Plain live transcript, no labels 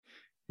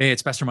Hey,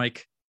 it's Pastor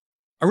Mike.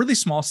 A really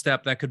small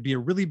step that could be a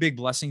really big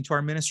blessing to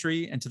our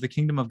ministry and to the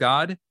kingdom of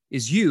God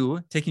is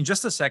you taking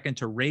just a second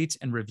to rate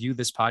and review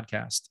this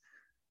podcast.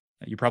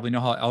 You probably know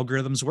how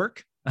algorithms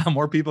work.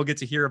 More people get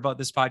to hear about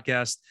this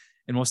podcast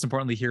and most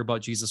importantly, hear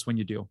about Jesus when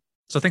you do.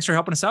 So thanks for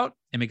helping us out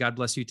and may God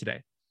bless you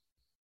today.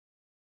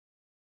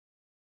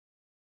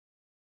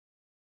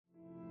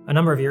 A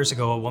number of years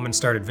ago, a woman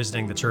started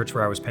visiting the church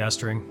where I was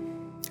pastoring,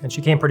 and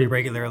she came pretty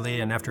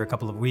regularly, and after a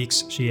couple of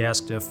weeks, she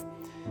asked if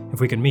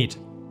we could meet.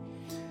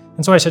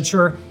 And so I said,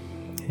 sure,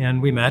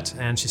 and we met,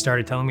 and she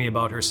started telling me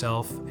about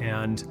herself,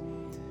 and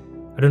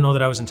I don't know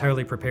that I was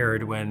entirely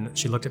prepared when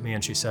she looked at me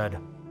and she said,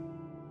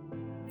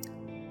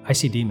 I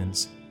see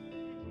demons.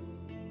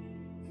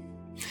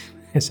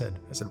 I said,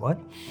 what?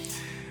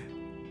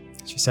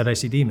 She said, I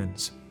see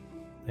demons.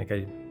 Like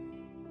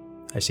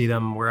I see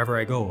them wherever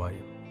I go. I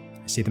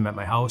see them at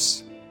my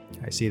house.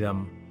 I see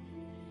them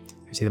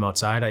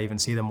outside. I even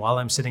see them while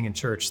I'm sitting in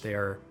church.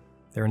 They're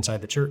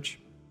inside the church.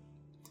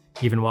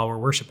 Even while we're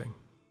worshiping.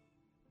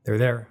 They're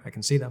there. I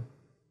can see them.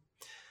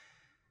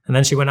 And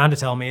then she went on to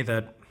tell me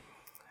that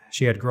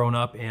she had grown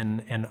up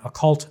in an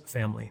occult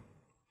family.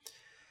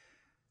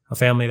 A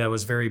family that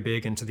was very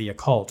big into the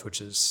occult,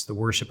 which is the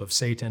worship of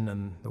Satan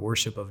and the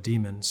worship of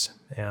demons.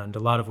 And a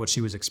lot of what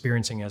she was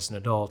experiencing as an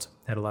adult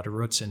had a lot of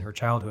roots in her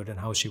childhood and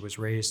how she was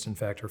raised. In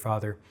fact, her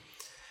father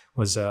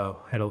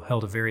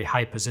held a very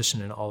high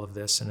position in all of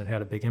this, and it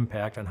had a big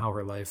impact on how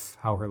her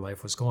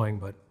life was going.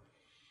 But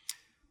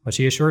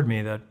she assured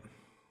me that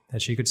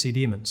she could see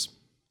demons.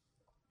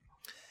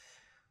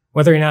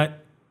 Whether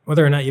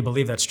or not you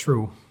believe that's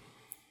true,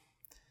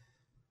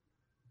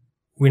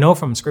 we know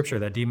from Scripture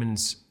that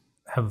demons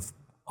have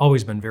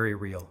always been very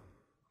real.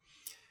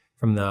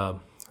 From the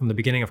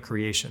beginning of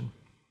creation,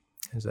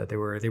 is that they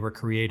were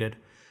created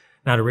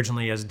not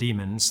originally as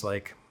demons,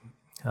 like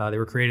they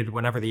were created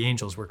whenever the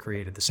angels were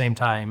created, at the same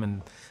time,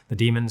 and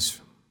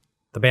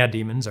the bad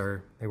demons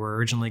they were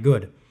originally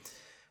good.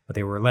 But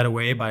they were led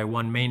away by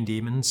one main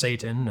demon,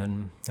 Satan,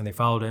 and they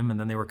followed him, and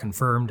then they were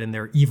confirmed in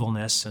their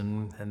evilness,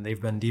 and they've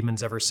been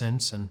demons ever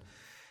since. And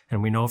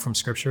we know from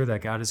Scripture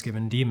that God has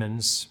given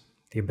demons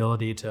the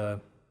ability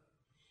to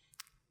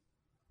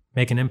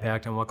make an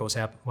impact on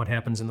what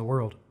happens in the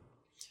world.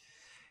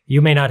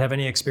 You may not have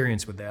any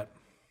experience with that,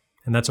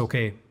 and that's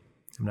okay.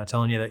 I'm not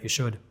telling you that you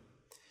should.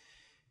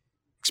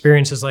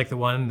 Experiences like the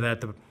one that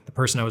the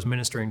person I was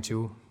ministering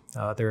to,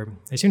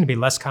 they seem to be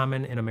less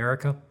common in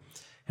America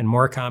and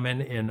more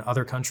common in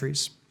other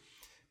countries.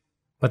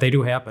 But they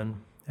do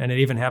happen. And it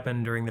even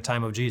happened during the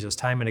time of Jesus.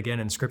 Time and again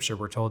in Scripture,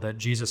 we're told that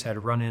Jesus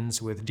had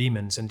run-ins with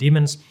demons. And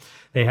demons,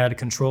 they had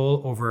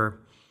control over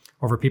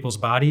people's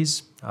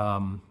bodies.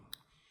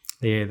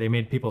 They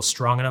made people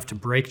strong enough to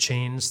break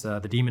chains. The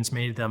demons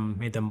made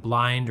them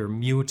blind or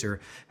mute, or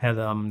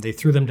they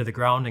threw them to the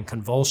ground in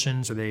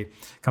convulsions, or they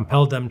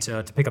compelled them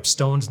to pick up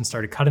stones and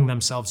started cutting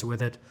themselves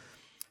with it.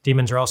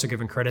 Demons are also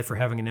given credit for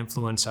having an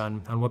influence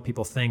on what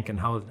people think and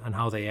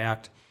how they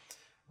act.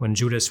 When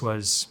Judas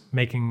was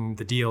making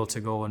the deal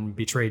to go and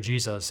betray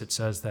Jesus, it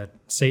says that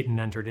Satan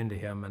entered into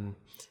him,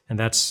 and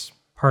that's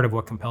part of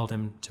what compelled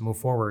him to move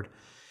forward.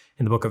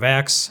 In the book of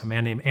Acts, a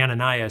man named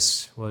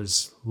Ananias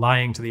was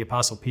lying to the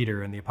Apostle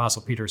Peter, and the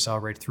Apostle Peter saw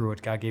right through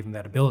it. God gave him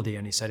that ability,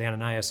 and he said,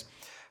 Ananias,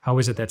 how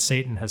is it that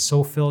Satan has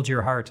so filled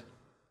your heart?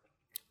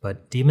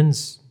 But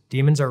demons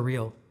are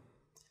real.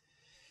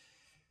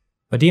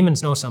 But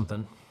demons know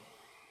something.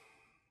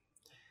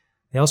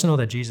 They also know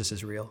that Jesus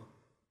is real.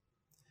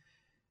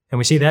 And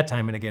we see that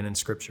time and again in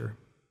Scripture.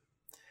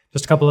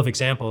 Just a couple of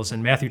examples.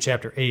 In Matthew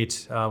chapter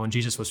 8, when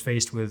Jesus was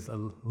faced with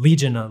a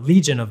legion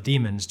of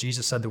demons,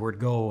 Jesus said the word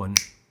go, and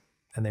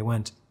they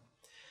went.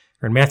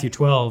 Or in Matthew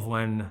 12,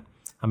 when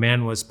a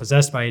man was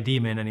possessed by a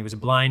demon and he was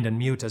blind and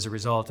mute as a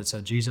result, it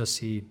said Jesus,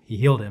 he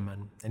healed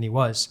him, and he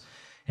was.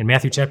 In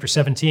Matthew chapter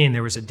 17,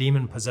 there was a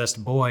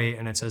demon-possessed boy,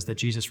 and it says that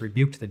Jesus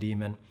rebuked the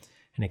demon,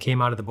 and it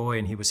came out of the boy,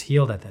 and he was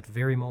healed at that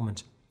very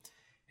moment.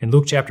 In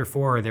Luke chapter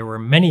 4, there were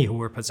many who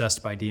were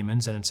possessed by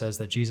demons, and it says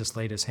that Jesus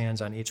laid his hands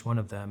on each one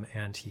of them,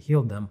 and he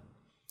healed them.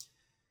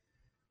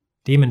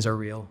 Demons are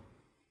real,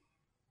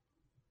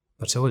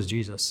 but so is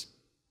Jesus.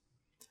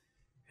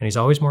 And he's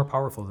always more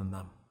powerful than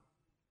them.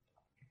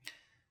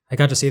 I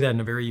got to see that in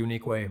a very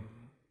unique way.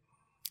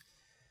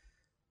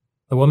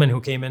 The woman who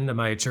came into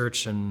my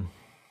church and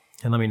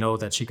let me know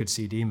that she could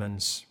see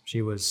demons,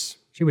 she was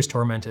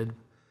tormented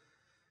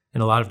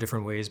in a lot of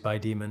different ways by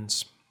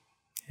demons.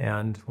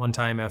 And one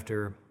time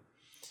after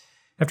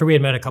we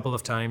had met a couple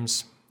of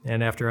times,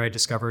 and after I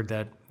discovered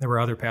that there were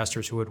other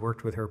pastors who had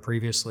worked with her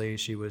previously,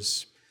 it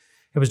was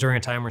during a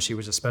time where she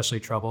was especially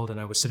troubled,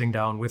 and I was sitting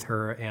down with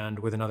her and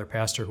with another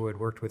pastor who had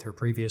worked with her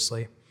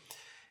previously.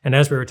 And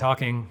as we were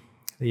talking,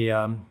 what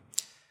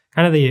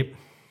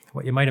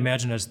you might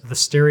imagine as the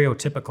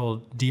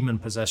stereotypical demon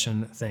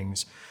possession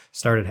things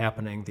started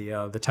happening.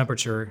 The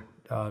temperature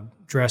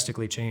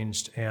drastically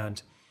changed,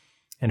 and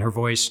her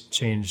voice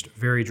changed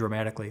very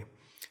dramatically.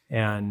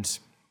 And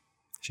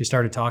She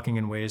started talking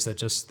in ways that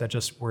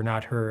just were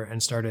not her,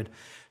 and started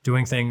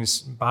doing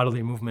things,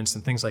 bodily movements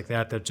and things like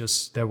that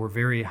were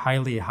very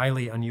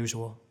highly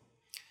unusual.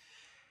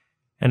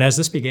 And as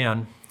this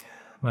began,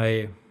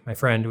 my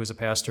friend, who was a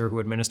pastor who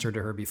had ministered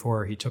to her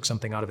before, he took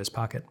something out of his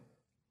pocket.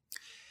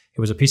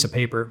 It was a piece of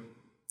paper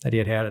that he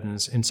had in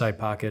his inside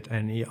pocket,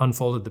 and he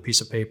unfolded the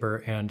piece of paper,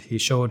 and he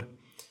showed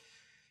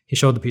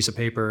the piece of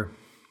paper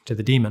to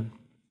the demon,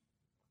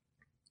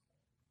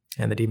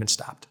 and the demon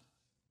stopped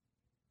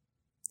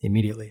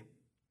immediately.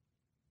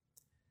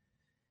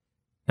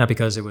 Not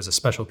because it was a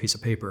special piece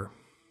of paper,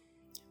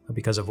 but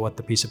because of what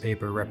the piece of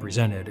paper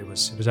represented. It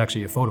was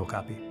actually a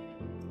photocopy.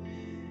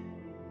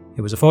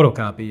 It was a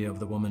photocopy of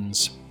the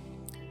woman's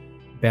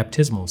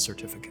baptismal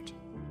certificate.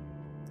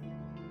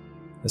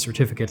 The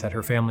certificate that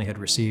her family had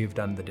received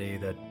on the day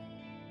that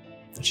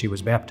she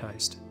was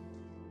baptized.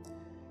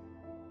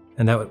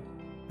 And that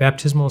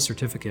baptismal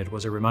certificate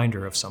was a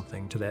reminder of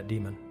something to that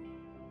demon.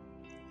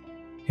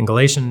 In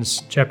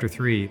Galatians chapter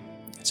 3,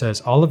 it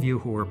says, "All of you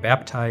who were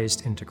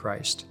baptized into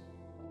Christ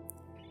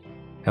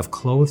have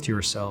clothed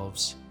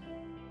yourselves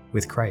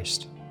with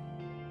Christ."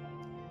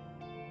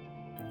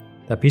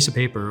 That piece of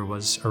paper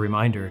was a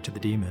reminder to the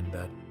demon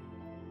that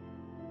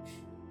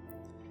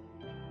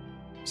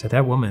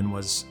woman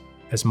was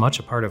as much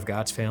a part of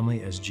God's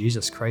family as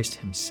Jesus Christ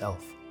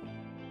himself.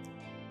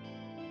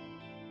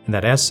 And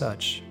that as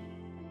such,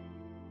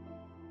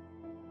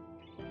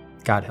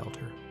 God held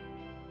her.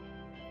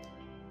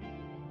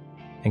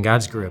 And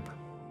God's grip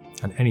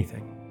on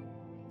anything,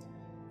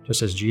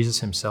 just as Jesus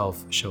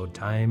himself showed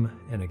time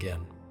and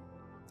again,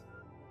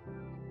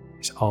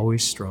 is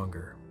always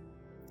stronger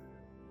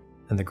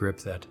than the grip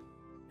that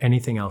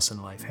anything else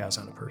in life has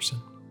on a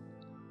person,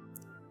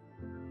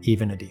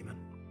 even a demon.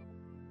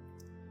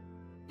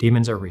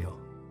 Demons are real,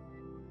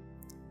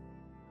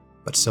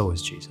 but so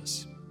is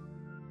Jesus.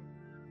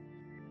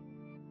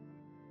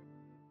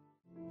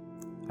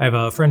 I have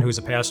a friend who's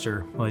a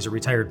pastor. Well, he's a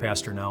retired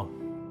pastor now.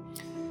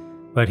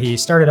 But he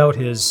started out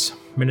his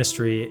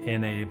ministry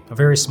in a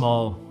very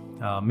small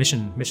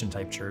mission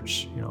type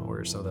church,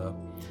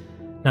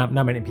 not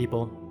many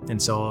people. And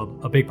so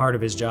a big part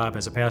of his job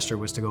as a pastor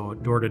was to go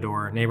door to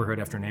door, neighborhood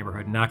after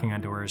neighborhood, knocking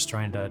on doors,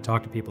 trying to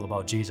talk to people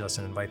about Jesus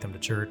and invite them to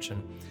church.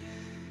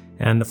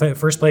 And the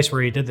first place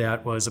where he did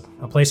that was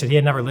a place that he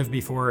had never lived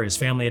before. His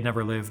family had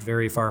never lived,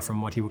 very far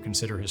from what he would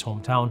consider his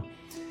hometown.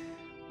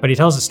 But he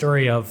tells the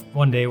story of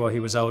one day while he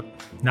was out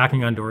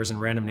knocking on doors in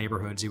random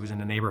neighborhoods. He was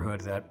in a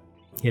neighborhood that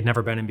he had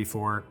never been in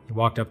before. He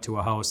walked up to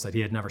a house that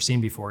he had never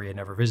seen before, he had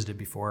never visited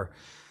before,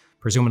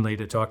 presumably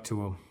to talk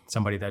to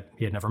somebody that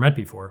he had never met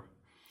before.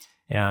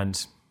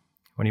 And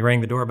when he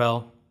rang the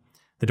doorbell,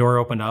 the door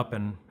opened up,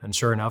 and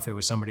sure enough, it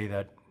was somebody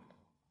that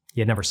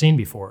he had never seen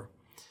before.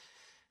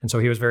 And so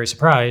he was very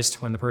surprised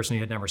when the person he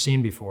had never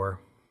seen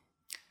before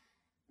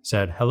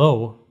said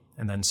hello,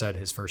 and then said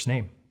his first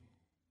name.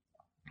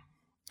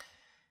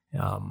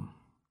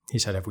 He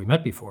said, "Have we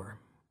met before?"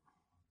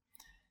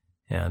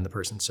 And the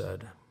person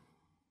said,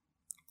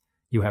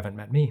 "You haven't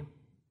met me."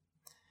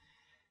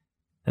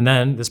 And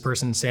then this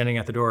person standing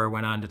at the door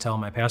went on to tell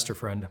my pastor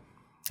friend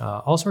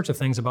all sorts of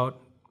things about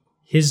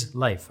his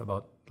life,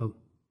 about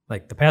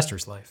the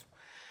pastor's life.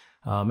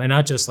 And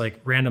not just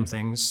like random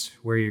things,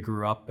 where you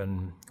grew up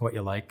and what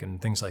you like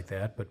and things like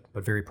that,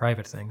 but very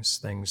private things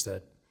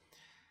that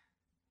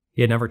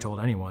he had never told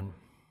anyone,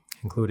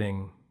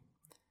 including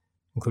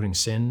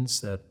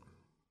sins that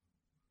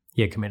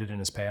he had committed in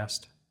his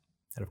past.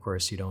 And of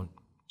course, you don't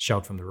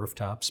shout from the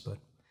rooftops, but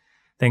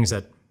things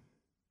that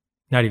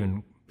not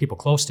even people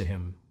close to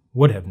him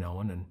would have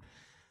known, and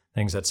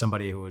things that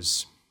somebody who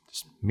was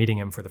just meeting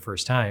him for the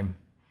first time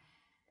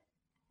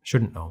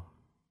shouldn't know.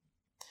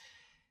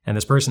 And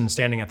this person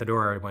standing at the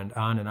door went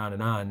on and on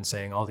and on,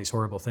 saying all these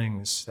horrible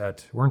things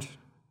that weren't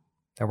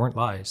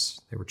lies,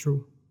 they were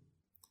true.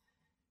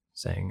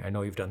 Saying, "I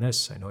know you've done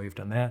this, I know you've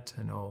done that,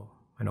 I know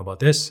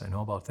about this, I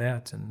know about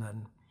that," and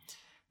then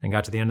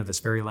got to the end of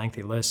this very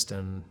lengthy list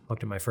and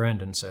looked at my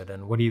friend and said,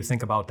 "And what do you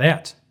think about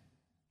that?"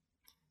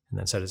 And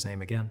then said his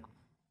name again.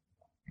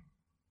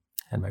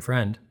 And my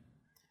friend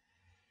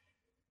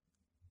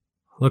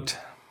looked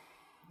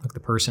the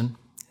person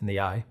in the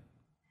eye,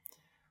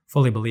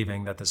 fully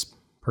believing that this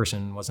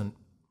person wasn't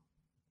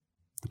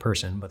the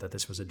person, but that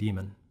this was a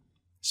demon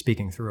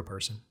speaking through a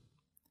person.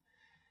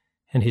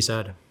 And he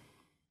said,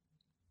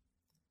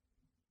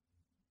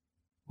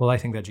 "Well, I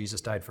think that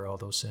Jesus died for all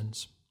those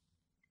sins,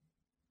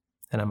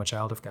 and I'm a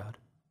child of God."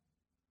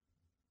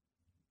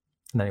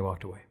 And then he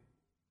walked away.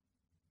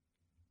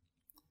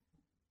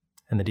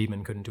 And the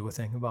demon couldn't do a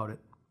thing about it.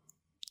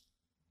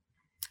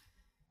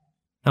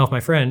 Now, if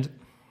my friend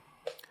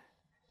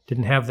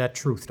didn't have that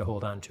truth to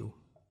hold on to,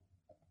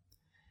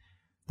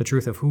 the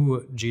truth of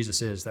who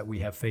Jesus is that we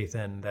have faith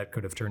in, that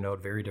could have turned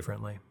out very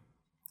differently.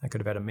 That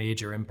could have had a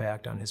major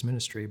impact on his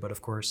ministry, but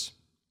of course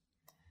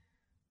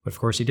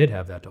he did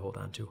have that to hold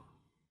on to.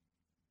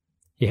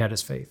 He had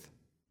his faith.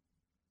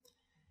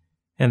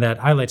 And that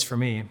highlights for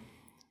me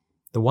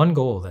the one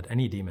goal that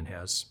any demon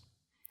has,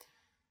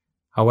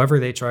 however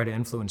they try to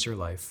influence your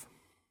life,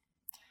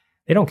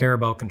 They don't care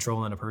about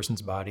controlling a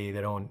person's body.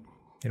 They don't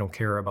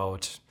care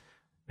about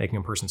making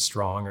a person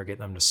strong or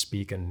getting them to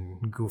speak in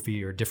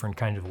goofy or different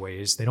kinds of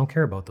ways. They don't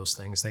care about those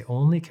things. They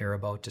only care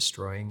about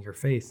destroying your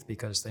faith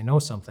because they know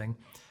something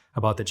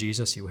about the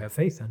Jesus you have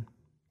faith in.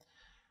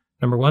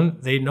 Number one,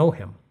 they know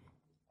him.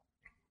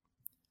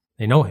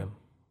 They know him.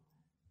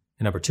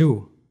 And number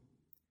two,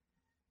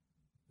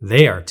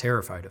 they are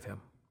terrified of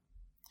him.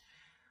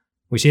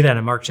 We see that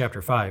in Mark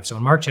chapter 5. So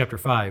in Mark chapter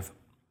 5,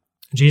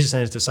 Jesus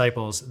and his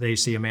disciples, they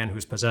see a man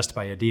who's possessed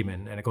by a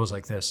demon, and it goes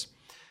like this.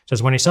 It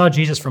says, when he saw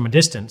Jesus from a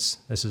distance,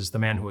 this is the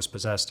man who was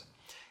possessed,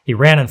 he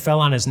ran and fell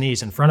on his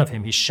knees in front of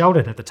him. He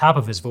shouted at the top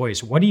of his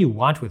voice, "What do you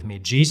want with me,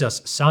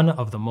 Jesus, Son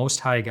of the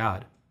Most High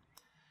God?"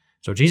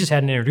 So Jesus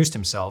hadn't introduced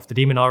himself. The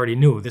demon already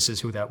knew this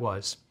is who that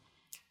was.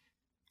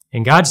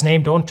 "In God's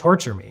name, don't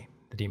torture me,"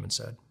 the demon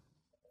said.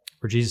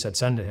 For Jesus had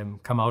said to him,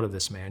 "Come out of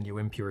this man, you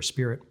impure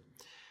spirit."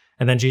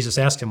 And then Jesus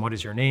asked him, "What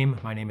is your name?"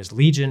 "My name is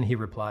Legion," he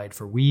replied,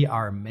 "for we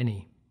are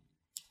many."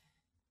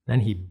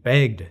 Then he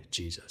begged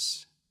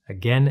Jesus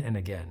again and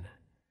again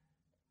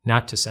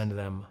not to send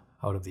them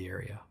out of the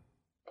area.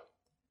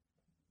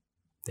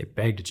 They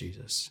begged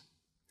Jesus.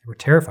 They were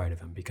terrified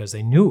of him because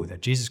they knew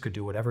that Jesus could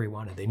do whatever he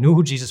wanted. They knew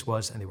who Jesus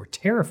was, and they were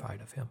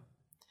terrified of him.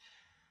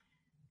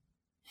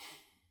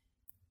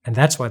 And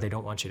that's why they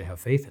don't want you to have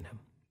faith in him,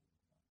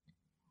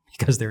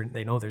 because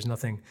they know there's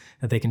nothing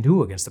that they can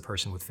do against the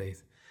person with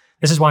faith.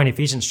 This is why in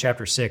Ephesians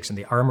chapter 6, in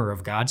the armor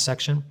of God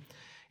section,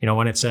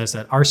 when it says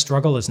that our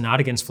struggle is not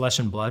against flesh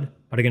and blood,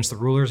 but against the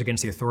rulers,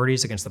 against the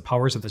authorities, against the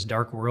powers of this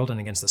dark world, and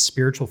against the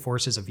spiritual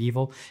forces of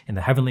evil in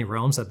the heavenly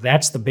realms,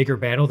 that's the bigger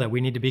battle that we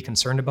need to be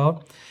concerned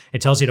about.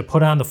 It tells you to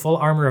put on the full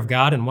armor of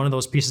God, and one of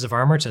those pieces of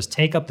armor, it says,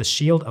 take up the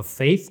shield of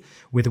faith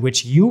with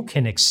which you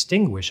can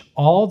extinguish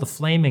all the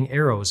flaming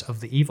arrows of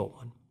the evil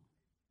one.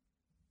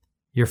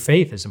 Your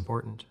faith is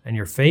important, and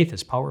your faith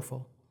is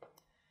powerful.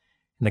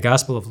 In the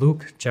Gospel of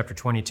Luke, chapter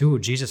 22,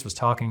 Jesus was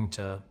talking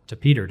to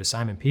Peter, to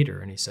Simon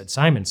Peter, and he said,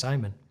 "Simon,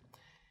 Simon,"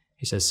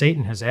 he says,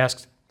 "Satan has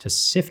asked to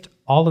sift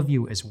all of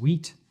you as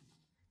wheat.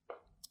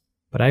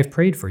 But I have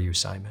prayed for you,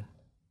 Simon,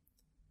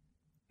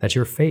 that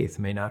your faith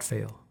may not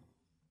fail."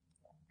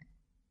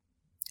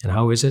 And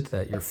how is it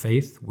that your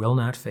faith will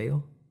not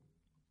fail?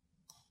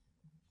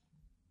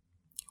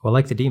 Well,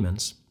 like the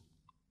demons,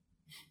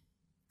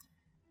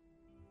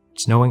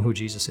 it's knowing who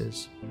Jesus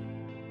is.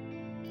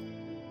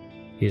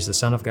 He is the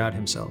Son of God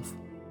himself,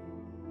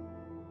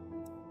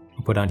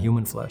 who put on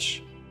human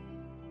flesh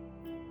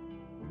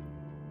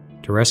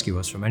to rescue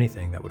us from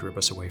anything that would rip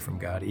us away from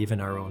God, even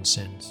our own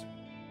sins.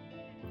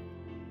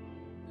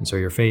 And so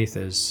your faith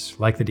is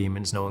like the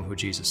demons, knowing who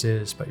Jesus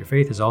is, but your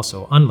faith is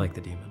also unlike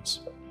the demons,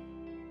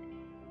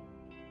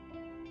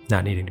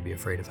 not needing to be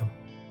afraid of him.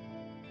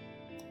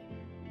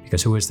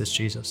 Because who is this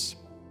Jesus?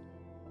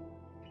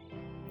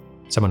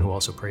 Someone who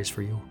also prays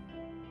for you,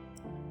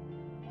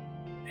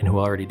 and who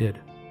already did.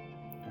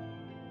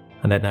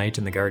 On that night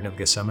in the Garden of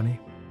Gethsemane,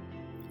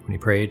 when he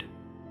prayed,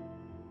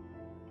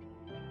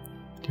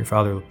 "Dear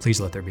Father,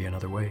 please let there be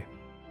another way,"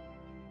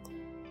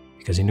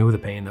 because he knew the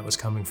pain that was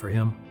coming for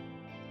him.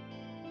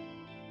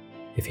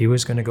 If he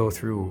was going to go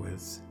through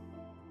with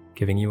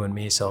giving you and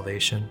me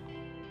salvation,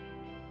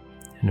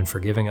 and in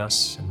forgiving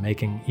us and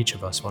making each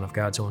of us one of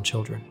God's own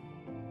children.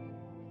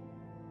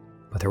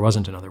 But there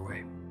wasn't another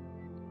way.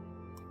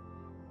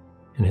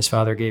 And his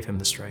Father gave him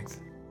the strength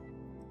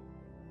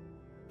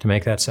to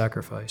make that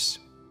sacrifice,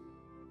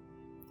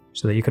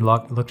 so that you could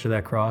look to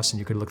that cross and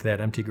you could look at that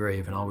empty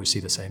grave and always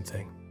see the same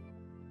thing.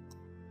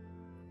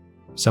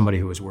 Somebody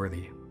who is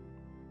worthy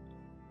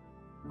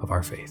of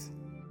our faith.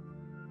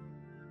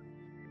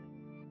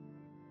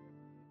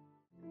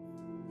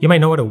 You might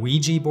know what a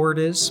Ouija board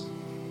is.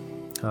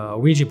 A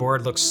Ouija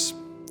board looks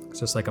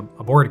just like a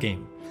board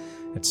game.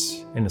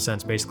 It's, in a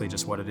sense, basically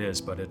just what it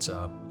is, but it's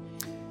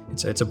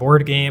a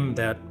board game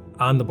that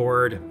on the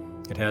board,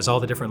 it has all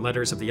the different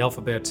letters of the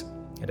alphabet.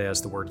 It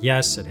has the word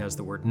yes, it has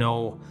the word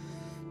no,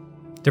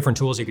 different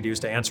tools you could use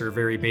to answer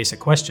very basic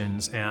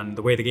questions. And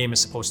the way the game is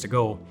supposed to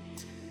go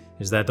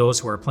is that those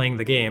who are playing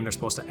the game, they're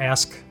supposed to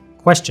ask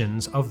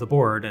questions of the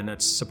board, and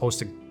it's supposed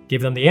to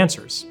give them the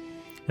answers.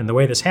 And the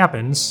way this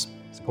happens,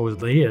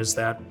 supposedly, is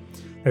that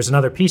there's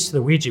another piece to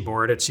the Ouija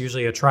board. It's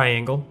usually a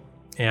triangle,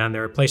 and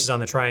there are places on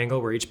the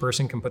triangle where each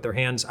person can put their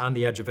hands on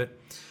the edge of it.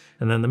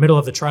 And then in the middle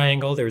of the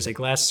triangle, there's a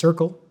glass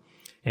circle,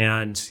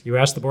 and you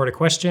ask the board a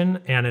question,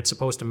 and it's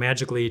supposed to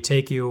magically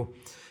take you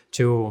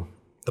to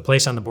the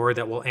place on the board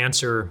that will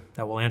answer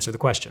the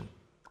question.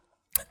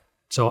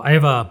 So I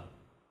have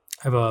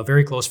a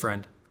very close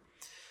friend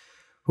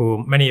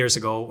who many years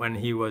ago, when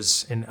he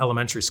was in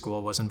elementary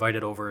school, was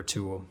invited over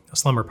to a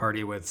slumber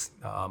party with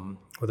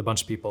a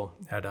bunch of people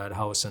at a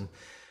house. And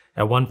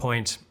at one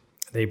point,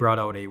 they brought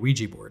out a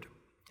Ouija board,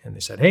 and they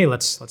said, "Hey,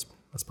 let's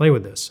play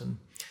with this." And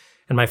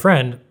my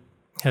friend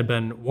had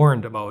been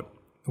warned about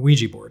a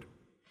Ouija board,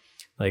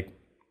 like,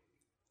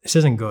 this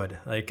isn't good.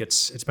 Like,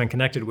 it's been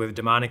connected with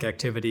demonic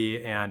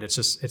activity, and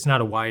it's not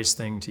a wise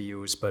thing to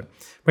use. But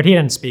he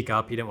didn't speak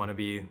up. He didn't want to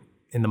be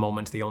in the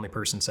moment the only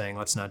person saying,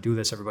 "Let's not do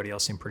this." Everybody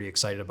else seemed pretty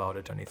excited about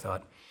it, and he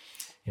thought,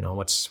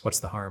 What's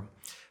the harm?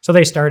 So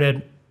they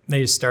started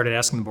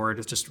asking the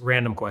board just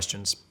random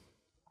questions.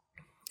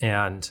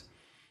 And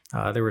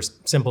there were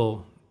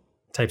simple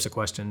types of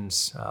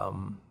questions.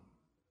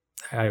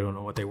 I don't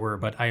know what they were,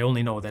 but I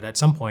only know that at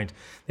some point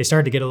they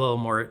started to get a little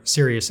more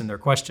serious in their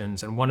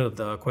questions. And one of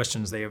the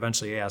questions they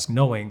eventually asked,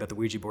 knowing that the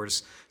Ouija board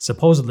is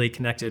supposedly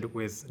connected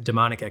with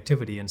demonic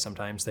activity, and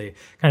sometimes they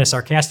kind of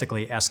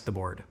sarcastically asked the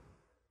board,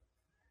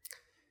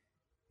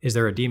 "Is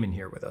there a demon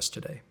here with us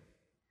today?"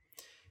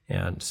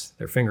 And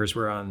their fingers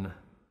were on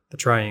the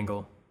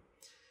triangle,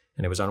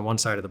 and it was on one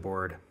side of the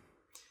board.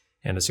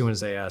 And as soon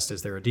as they asked,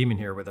 "Is there a demon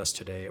here with us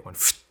today?" it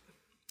went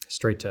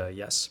straight to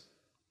yes.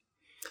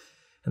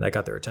 And that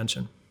got their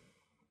attention.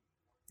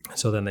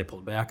 So then they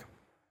pulled back,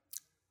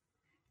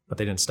 but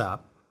they didn't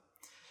stop.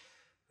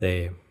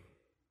 They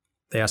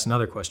asked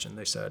another question.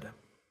 They said,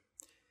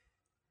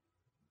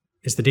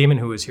 "Is the demon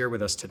who is here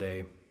with us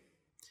today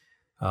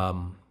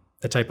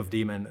the type of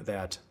demon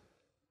that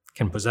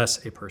can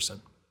possess a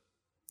person?"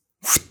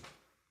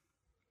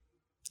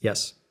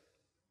 Yes.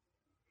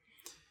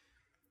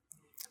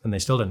 And they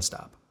still didn't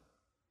stop.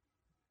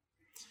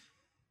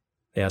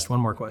 They asked one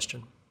more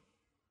question.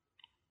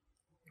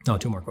 No,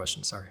 two more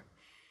questions, sorry.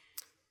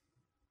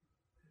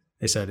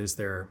 They said, just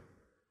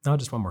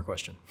one more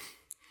question.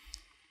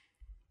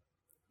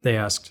 They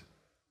asked,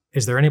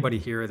 "Is there anybody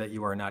here that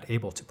you are not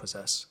able to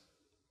possess?"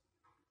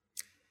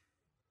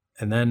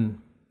 And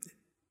then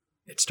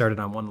it started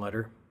on one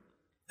letter,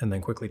 and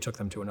then quickly took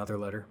them to another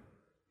letter,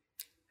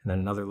 and then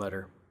another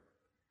letter,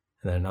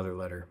 and then another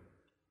letter,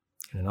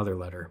 and another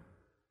letter.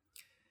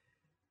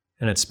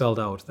 And it spelled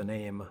out the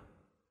name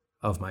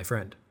of my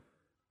friend.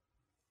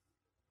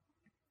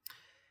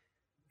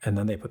 And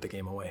then they put the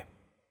game away.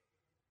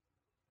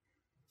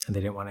 And they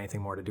didn't want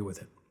anything more to do with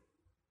it.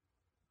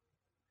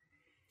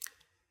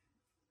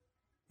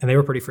 And they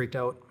were pretty freaked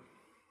out.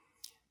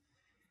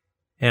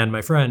 And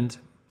my friend,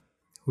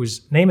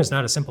 whose name is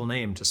not a simple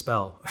name to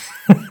spell,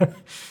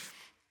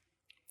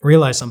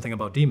 realized something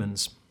about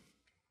demons.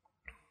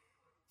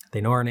 They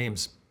know our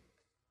names.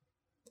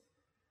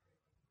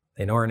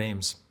 They know our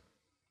names.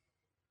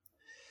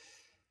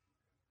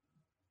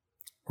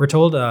 We're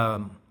told,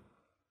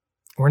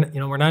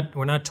 we're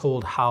not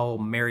told how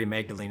Mary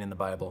Magdalene in the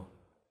Bible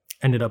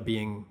ended up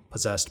being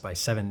possessed by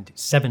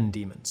seven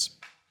demons.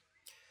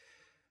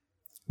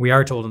 We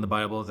are told in the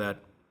Bible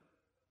that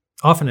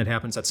often it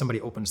happens that somebody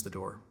opens the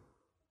door,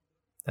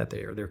 that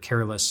they're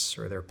careless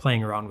or they're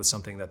playing around with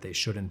something that they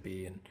shouldn't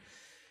be, and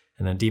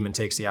then a demon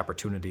takes the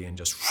opportunity and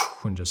just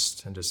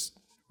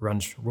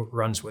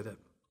runs with it.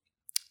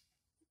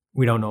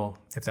 We don't know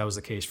if that was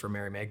the case for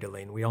Mary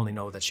Magdalene. We only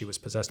know that she was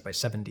possessed by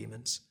 7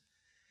 demons.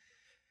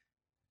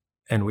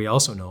 And we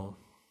also know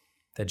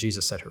that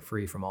Jesus set her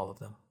free from all of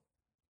them.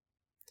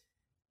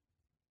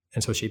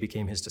 And so she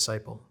became his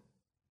disciple.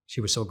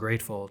 She was so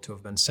grateful to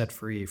have been set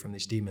free from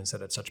these demons that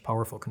had such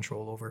powerful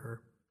control over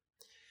her.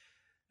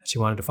 She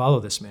wanted to follow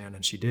this man,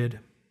 and she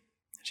did.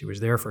 She was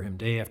there for him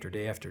day after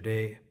day after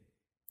day.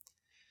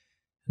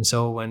 And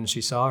so when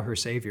she saw her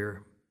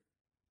Savior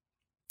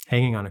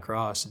hanging on a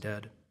cross,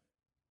 dead,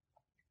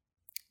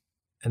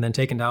 and then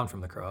taken down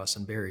from the cross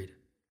and buried,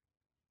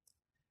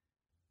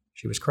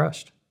 she was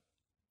crushed.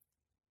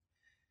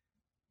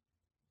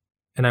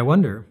 And I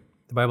wonder,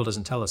 the Bible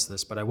doesn't tell us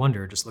this, but I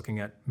wonder, just looking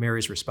at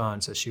Mary's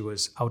response as she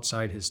was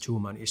outside his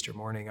tomb on Easter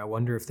morning, I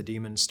wonder if the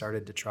demons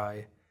started to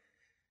try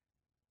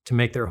to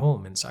make their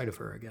home inside of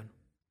her again.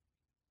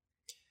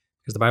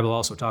 Because the Bible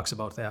also talks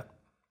about that,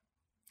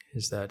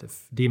 is that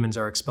if demons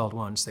are expelled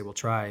once, they will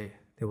try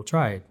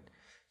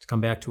to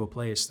come back to a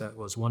place that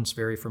was once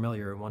very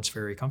familiar and once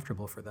very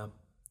comfortable for them.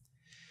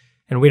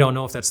 And we don't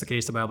know if that's the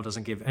case. The Bible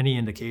doesn't give any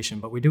indication,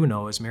 but we do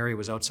know as Mary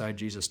was outside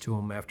Jesus'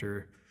 tomb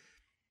after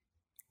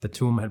the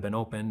tomb had been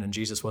opened and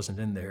Jesus wasn't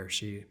in there,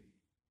 she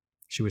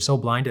was so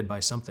blinded by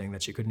something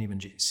that she couldn't even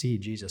see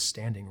Jesus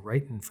standing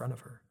right in front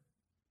of her.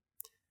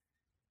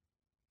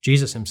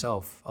 Jesus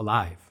himself,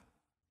 alive,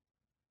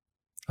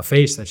 a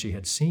face that she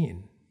had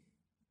seen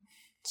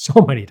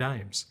so many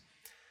times,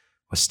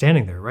 was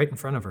standing there right in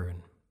front of her,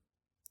 and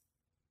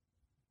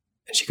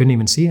she couldn't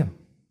even see him.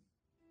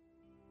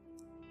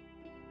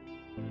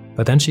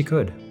 But then she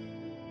could.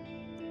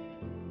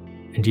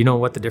 And do you know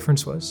what the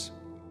difference was?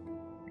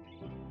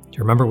 Do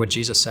you remember what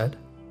Jesus said?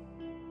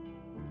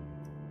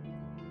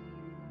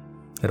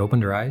 That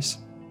opened her eyes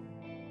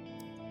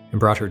and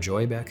brought her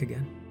joy back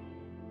again?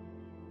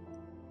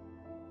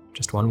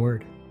 Just one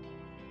word.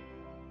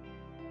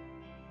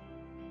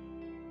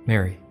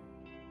 Mary.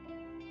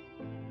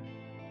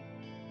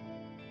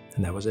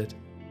 And that was it.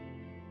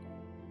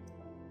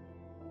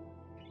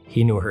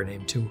 He knew her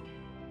name too.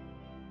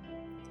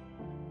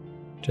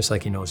 Just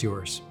like he knows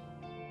yours.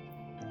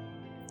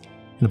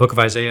 In the book of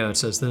Isaiah, it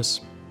says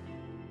this.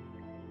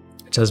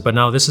 It says, "But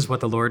now this is what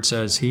the Lord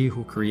says, He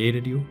who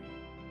created you,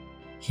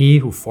 He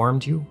who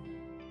formed you,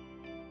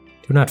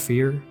 do not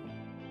fear,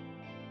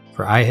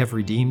 for I have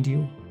redeemed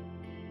you.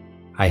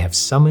 I have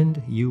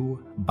summoned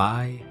you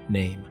by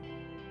name.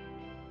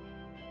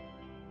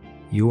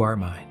 You are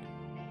mine."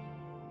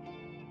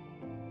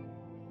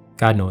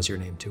 God knows your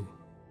name too.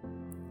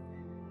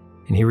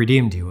 And he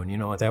redeemed you, and you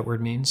know what that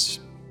word means?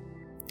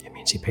 It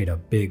means he paid a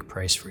big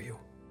price for you.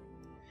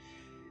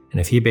 And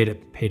if he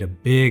paid a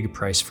big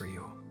price for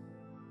you,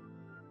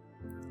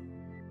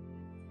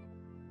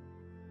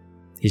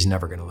 he's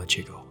never going to let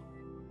you go.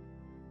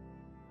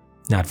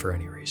 Not for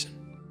any reason.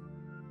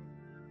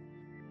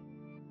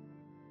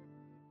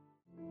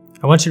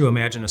 I want you to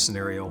imagine a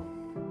scenario.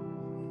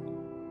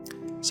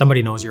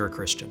 Somebody knows you're a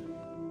Christian.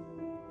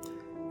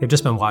 They've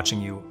just been watching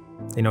you.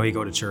 They know you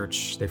go to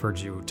church. They've heard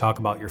you talk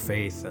about your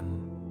faith,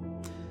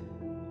 and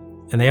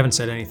they haven't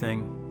said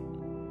anything.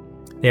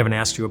 They haven't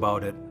asked you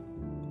about it.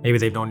 Maybe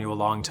they've known you a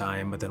long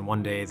time, but then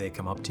one day they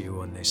come up to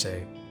you and they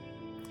say,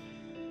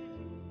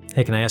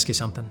 "Hey, can I ask you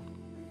something?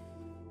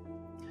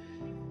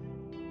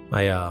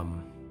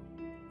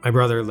 My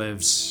brother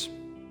lives,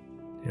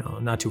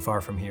 not too far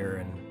from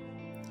here,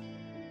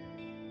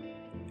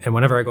 and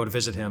whenever I go to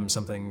visit him,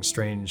 something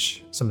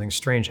strange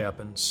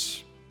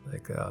happens.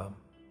 Like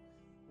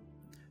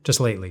just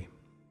lately,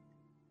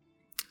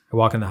 I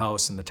walk in the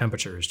house and the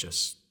temperature is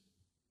just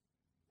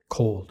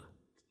cold.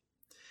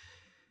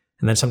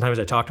 And then sometimes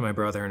I talk to my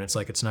brother and it's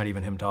like it's not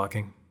even him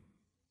talking.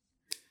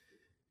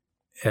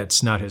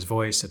 It's not his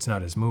voice, it's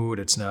not his mood,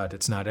 it's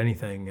not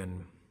anything,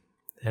 and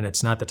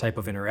it's not the type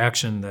of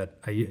interaction that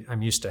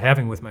I'm used to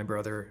having with my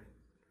brother.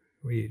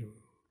 We've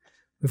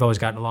always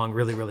gotten along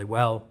really, really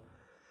well.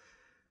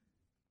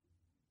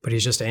 But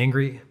he's just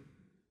angry,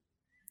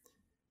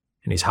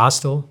 and he's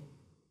hostile,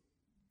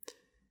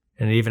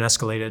 and it even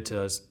escalated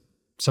to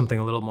something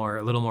a little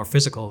more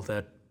physical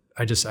that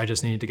I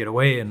just needed to get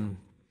away, and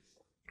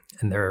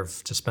there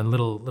have just been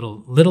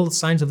little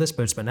signs of this,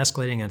 but it's been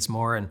escalating, and it's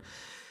more. And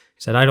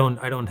he said, I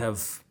don't have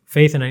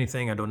faith in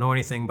anything, I don't know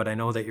anything, but I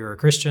know that you're a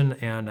Christian,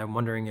 and I'm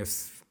wondering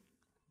if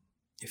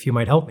you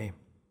might help me.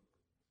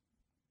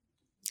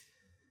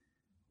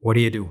 What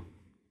do you do?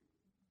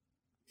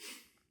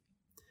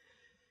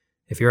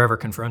 If you're ever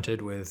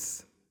confronted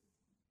with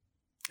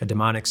a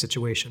demonic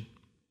situation,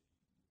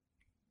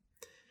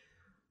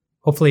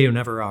 hopefully you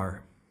never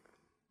are.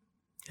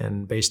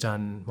 And based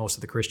on most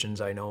of the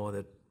Christians I know,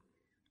 that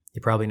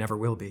you probably never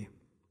will be.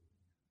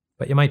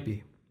 But you might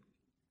be.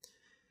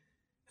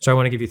 So I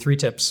want to give you 3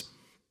 tips,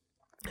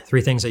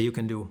 3 things that you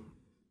can do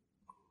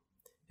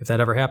if that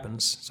ever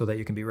happens so that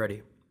you can be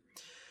ready.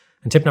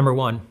 And tip number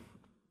 1,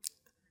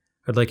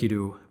 I'd like you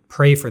to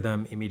pray for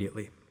them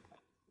immediately.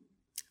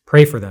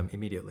 Pray for them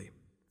immediately.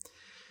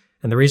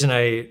 And the reason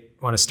I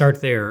want to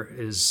start there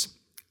is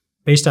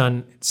based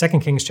on 2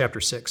 Kings chapter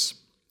 6,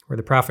 where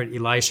the prophet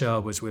Elisha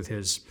was with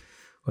his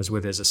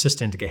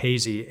assistant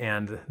Gehazi,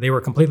 and they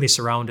were completely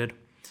surrounded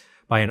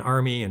by an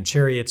army and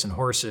chariots and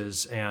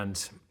horses,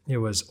 and it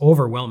was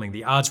overwhelming.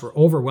 The odds were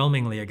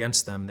overwhelmingly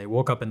against them. They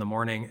woke up in the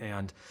morning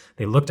and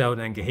they looked out,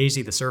 and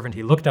Gehazi, the servant,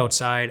 he looked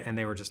outside, and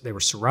they were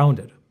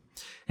surrounded.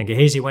 And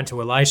Gehazi went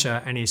to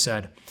Elisha and he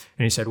said,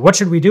 "What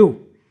should we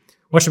do?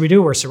 What should we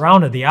do? We're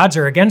surrounded. The odds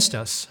are against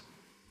us."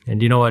 And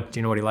do you know what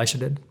Elisha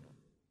did?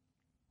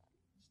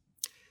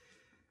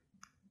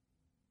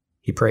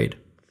 He prayed.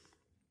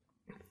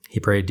 He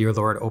prayed, "Dear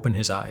Lord, open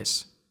his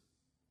eyes."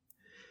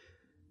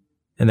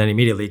 And then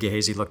immediately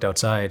Gehazi looked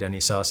outside and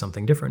he saw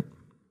something different.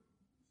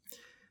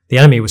 The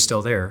enemy was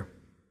still there,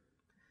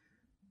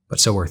 but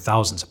so were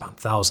thousands upon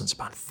thousands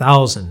upon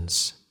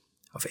thousands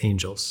of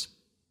angels,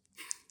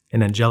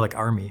 an angelic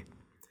army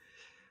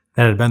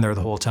that had been there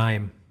the whole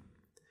time.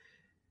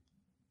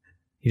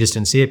 He just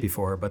didn't see it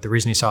before, but the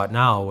reason he saw it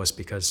now was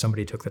because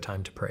somebody took the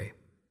time to pray,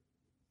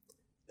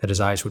 that his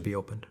eyes would be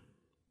opened.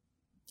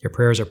 Your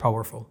prayers are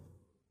powerful,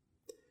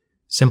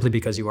 simply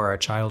because you are a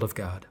child of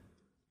God,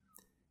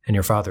 and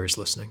your Father is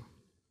listening.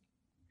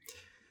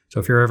 So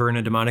if you're ever in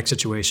a demonic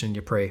situation,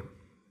 you pray.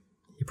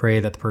 You pray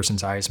that the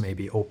person's eyes may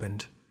be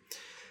opened.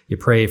 You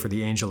pray for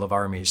the angel of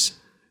armies,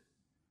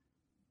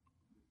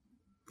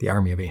 the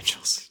army of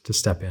angels, to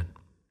step in.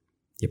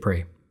 You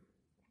pray.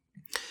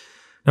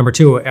 Number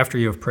 2, after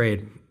you have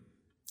prayed,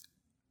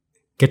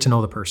 get to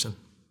know the person.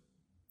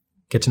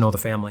 Get to know the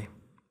family.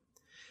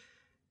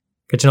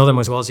 Get to know them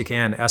as well as you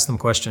can. Ask them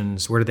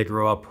questions. Where did they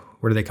grow up?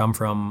 Where do they come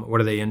from? What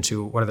are they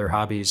into? What are their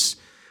hobbies?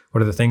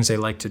 What are the things they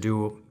like to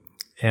do?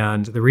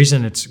 And the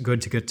reason it's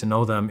good to get to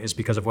know them is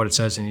because of what it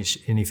says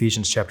in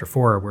Ephesians chapter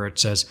 4, where it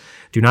says,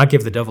 "Do not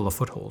give the devil a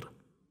foothold."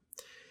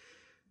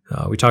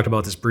 We talked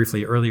about this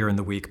briefly earlier in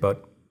the week,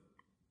 but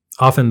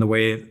often the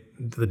way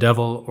the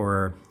devil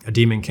or a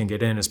demon can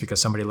get in is because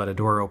somebody let a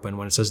door open.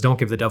 When it says don't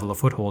give the devil a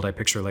foothold, I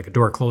picture like a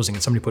door closing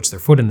and somebody puts their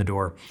foot in the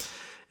door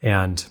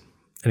and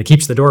it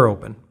keeps the door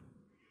open.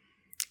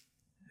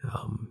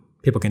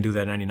 People can do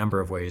that in any number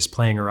of ways,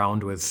 playing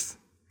around with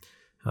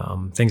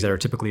things that are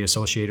typically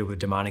associated with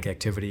demonic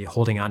activity,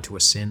 holding on to a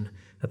sin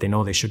that they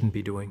know they shouldn't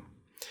be doing,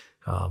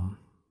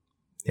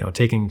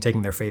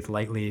 taking their faith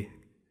lightly.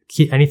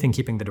 Anything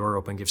keeping the door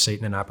open gives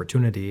Satan an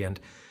opportunity, and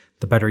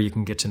the better you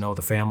can get to know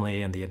the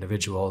family and the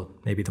individual,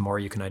 maybe the more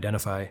you can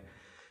identify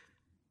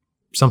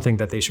something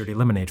that they should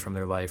eliminate from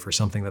their life or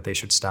something that they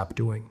should stop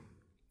doing.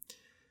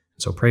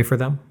 So pray for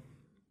them,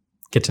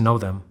 get to know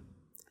them,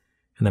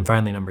 and then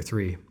finally, number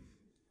 3,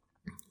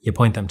 You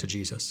point them to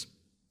Jesus.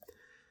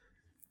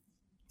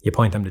 You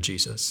point them to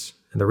Jesus.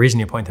 And the reason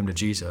you point them to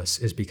Jesus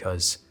is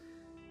because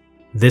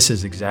this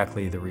is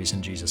exactly the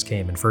reason Jesus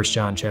came. In 1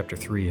 John chapter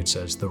 3, it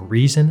says, "The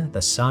reason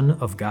the Son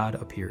of God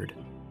appeared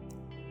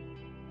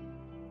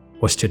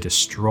was to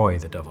destroy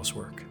the devil's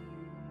work."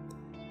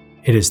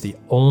 It is the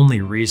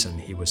only reason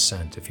he was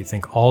sent. If you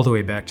think all the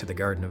way back to the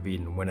Garden of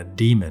Eden, when a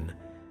demon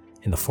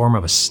in the form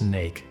of a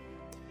snake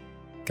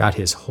got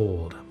his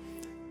hold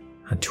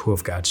on two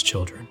of God's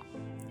children,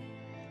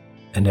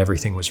 and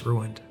everything was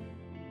ruined.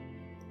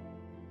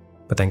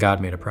 But then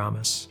God made a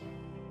promise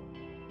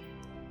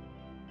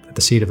that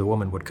the seed of the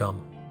woman would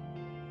come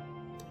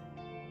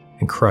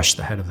and crush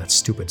the head of that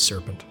stupid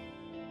serpent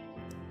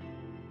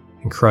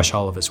and crush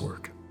all of his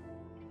work.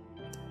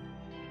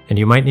 And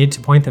you might need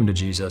to point them to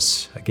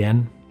Jesus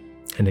again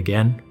and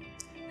again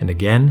and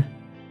again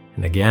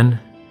and again,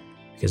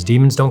 because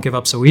demons don't give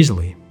up so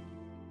easily.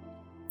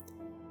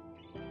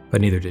 But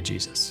neither did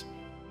Jesus.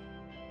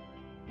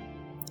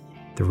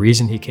 The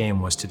reason he came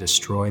was to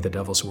destroy the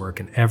devil's work,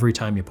 and every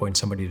time you point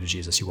somebody to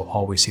Jesus, you will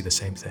always see the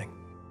same thing.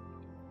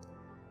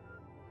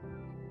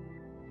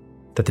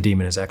 That the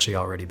demon has actually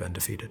already been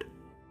defeated.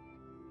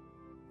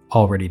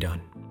 Already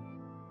done.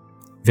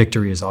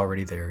 Victory is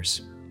already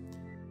theirs.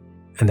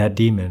 And that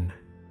demon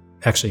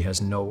actually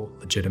has no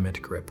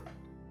legitimate grip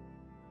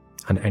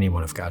on any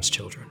one of God's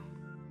children.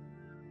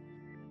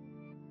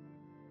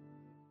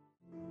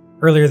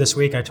 Earlier this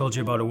week, I told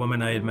you about a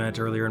woman I had met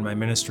earlier in my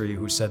ministry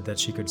who said that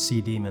she could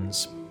see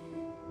demons.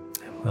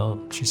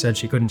 Well, she said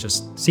she couldn't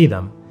just see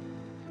them,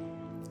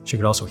 she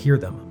could also hear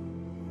them.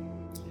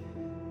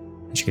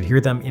 And she could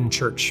hear them in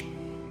church,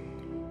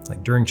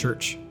 like during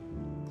church.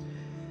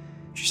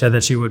 She said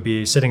that she would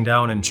be sitting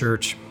down in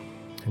church,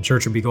 and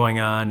church would be going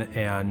on,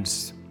 and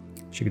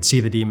she could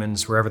see the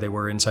demons wherever they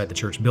were inside the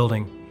church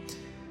building.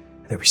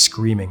 They were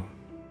screaming.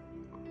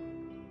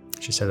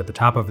 She said at the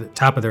top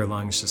of their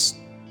lungs, just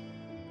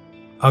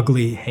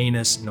ugly,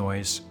 heinous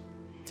noise,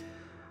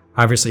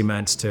 obviously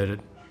meant to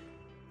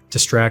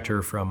distract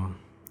her from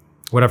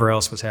whatever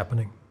else was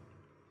happening.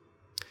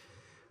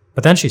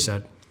 But then she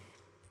said,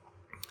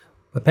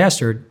 "But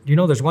Pastor, you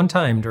know, there's one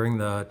time during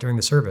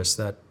the service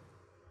that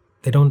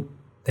they don't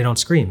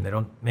scream, they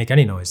don't make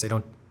any noise, they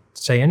don't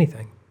say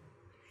anything."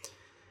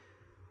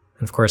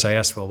 And of course I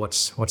asked, "Well,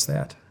 what's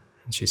that?"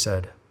 And she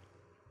said,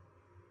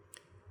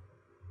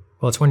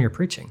 "Well, it's when you're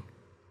preaching.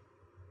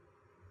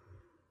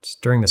 It's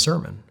during the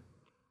sermon.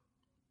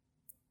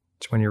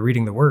 It's when you're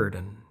reading the word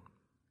and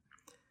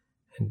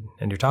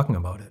you're talking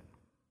about it."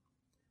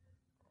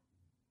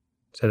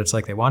 Said it's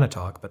like they want to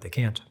talk, but they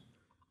can't.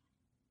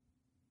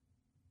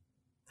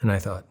 And I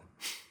thought,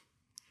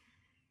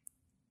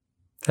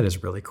 that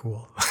is really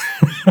cool.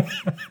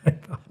 I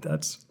thought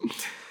that's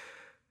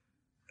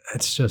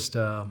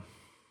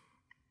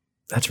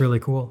really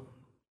cool.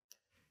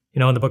 You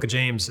know, in the book of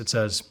James, it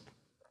says,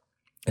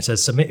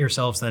 "Submit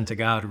yourselves then to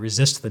God,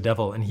 resist the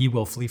devil, and he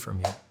will flee from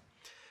you.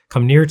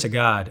 Come near to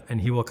God,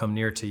 and he will come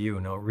near to you."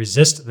 No,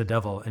 resist the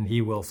devil, and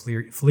he will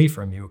flee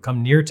from you.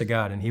 Come near to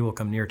God, and he will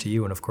come near to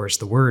you. And of course,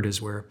 the word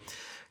is where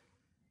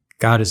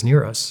God is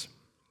near us.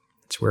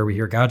 It's where we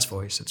hear God's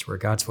voice. It's where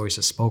God's voice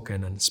is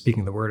spoken, and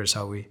speaking the word is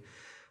how we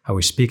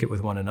speak it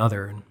with one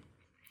another. And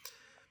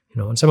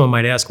and someone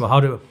might ask, well, how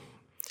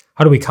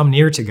do we come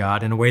near to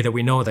God in a way that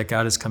we know that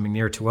God is coming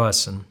near to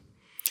us? And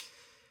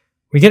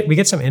we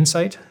get some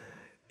insight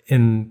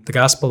in the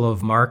Gospel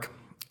of Mark.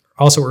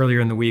 Also earlier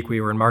in the week, we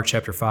were in Mark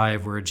chapter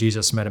 5, where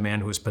Jesus met a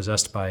man who was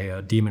possessed by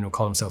a demon who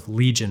called himself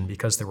Legion,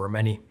 because there were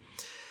many.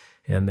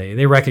 And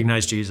they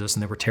recognized Jesus,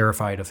 and they were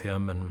terrified of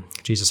him. And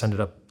Jesus ended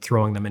up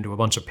throwing them into a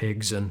bunch of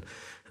pigs, and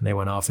they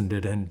went off and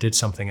did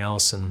something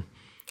else. And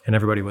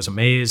everybody was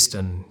amazed,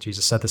 and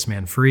Jesus set this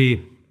man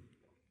free.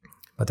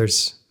 But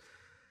there's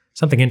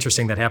something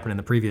interesting that happened in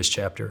the previous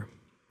chapter,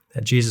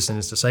 that Jesus and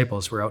his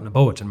disciples were out in a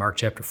boat in Mark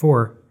chapter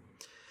 4,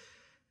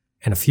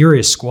 and a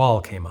furious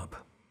squall came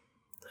up,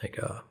 like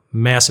a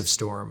massive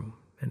storm.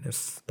 And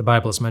if the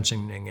Bible is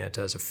mentioning it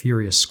as a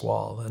furious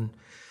squall and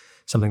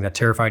something that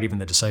terrified even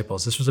the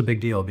disciples, this was a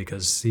big deal,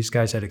 because these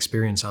guys had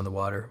experience on the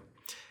water.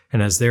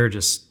 And as they're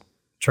just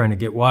trying to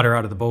get water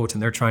out of the boat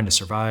and they're trying to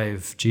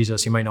survive,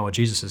 Jesus, you might know what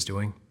Jesus is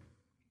doing.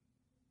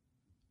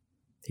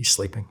 He's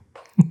sleeping.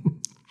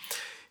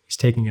 He's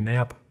taking a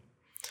nap.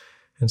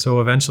 And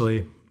so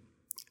eventually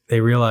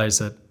they realize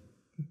that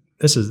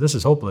this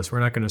is hopeless. We're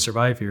not going to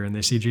survive here. And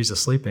they see Jesus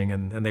sleeping,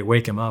 and they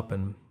wake him up,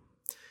 and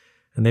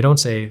they don't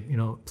say,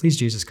 "Please,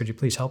 Jesus, could you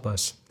please help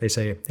us?" They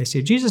say,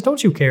 "Jesus,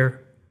 don't you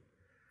care?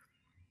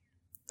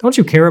 Don't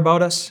you care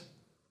about us?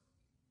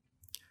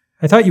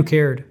 I thought you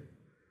cared.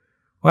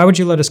 Why would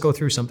you let us go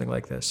through something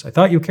like this? I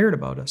thought you cared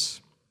about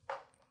us."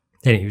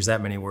 They didn't use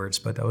that many words,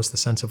 but that was the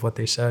sense of what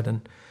they said.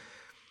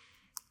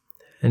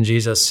 And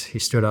Jesus, he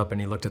stood up and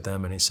he looked at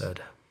them and he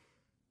said,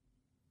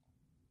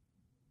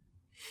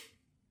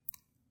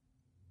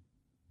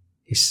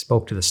 he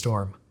spoke to the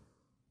storm.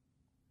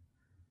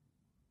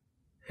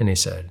 And he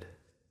said,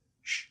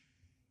 "Shh,"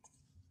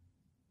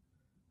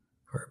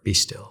 or "Be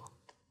still."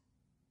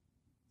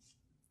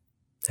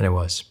 And it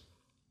was.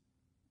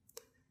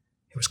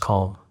 It was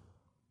calm.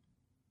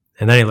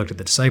 And then he looked at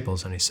the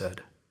disciples and he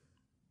said,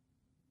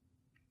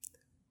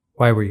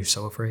 "Why were you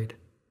so afraid?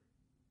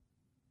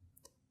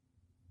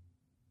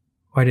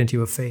 Why didn't you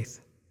have faith?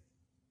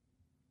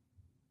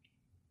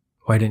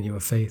 Why didn't you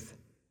have faith?"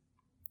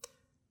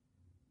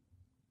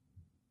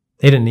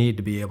 They didn't need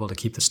to be able to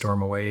keep the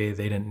storm away.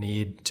 They didn't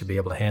need to be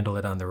able to handle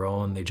it on their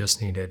own. They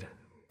just needed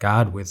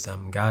God with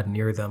them, God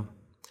near them.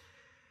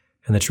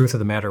 And the truth of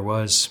the matter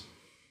was,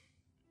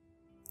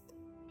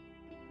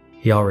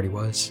 he already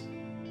was.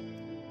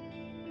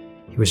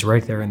 He was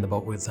right there in the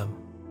boat with them,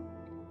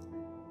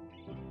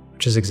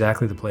 which is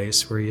exactly the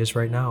place where he is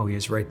right now. He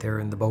is right there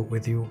in the boat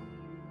with you.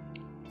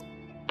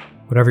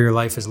 Whatever your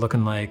life is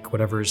looking like,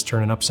 whatever is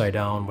turning upside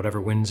down,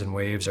 whatever winds and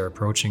waves are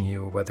approaching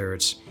you, whether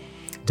it's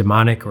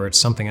demonic or it's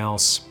something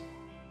else,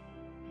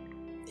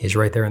 he is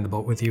right there in the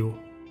boat with you.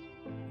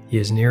 He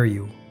is near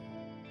you.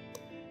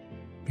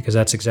 Because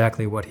that's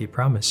exactly what he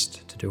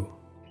promised to do,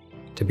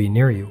 to be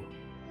near you,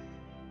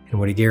 and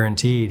what he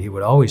guaranteed he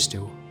would always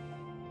do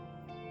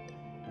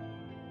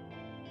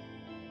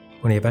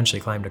when he eventually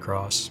climbed a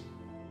cross.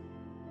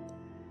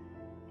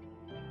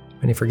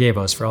 And he forgave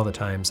us for all the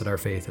times that our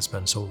faith has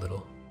been so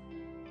little,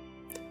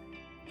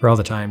 for all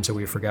the times that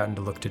we have forgotten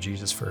to look to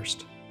Jesus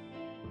first,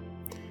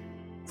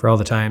 for all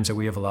the times that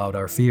we have allowed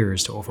our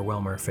fears to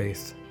overwhelm our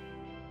faith.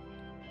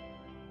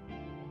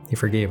 He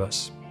forgave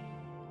us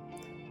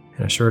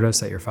and assured us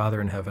that your Father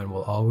in heaven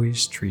will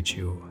always treat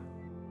you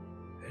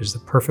as the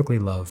perfectly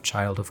loved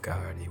child of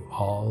God you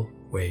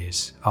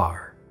always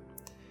are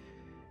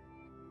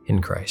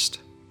in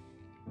Christ.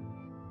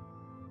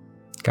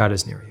 God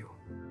is near you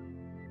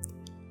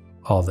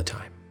all the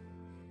time.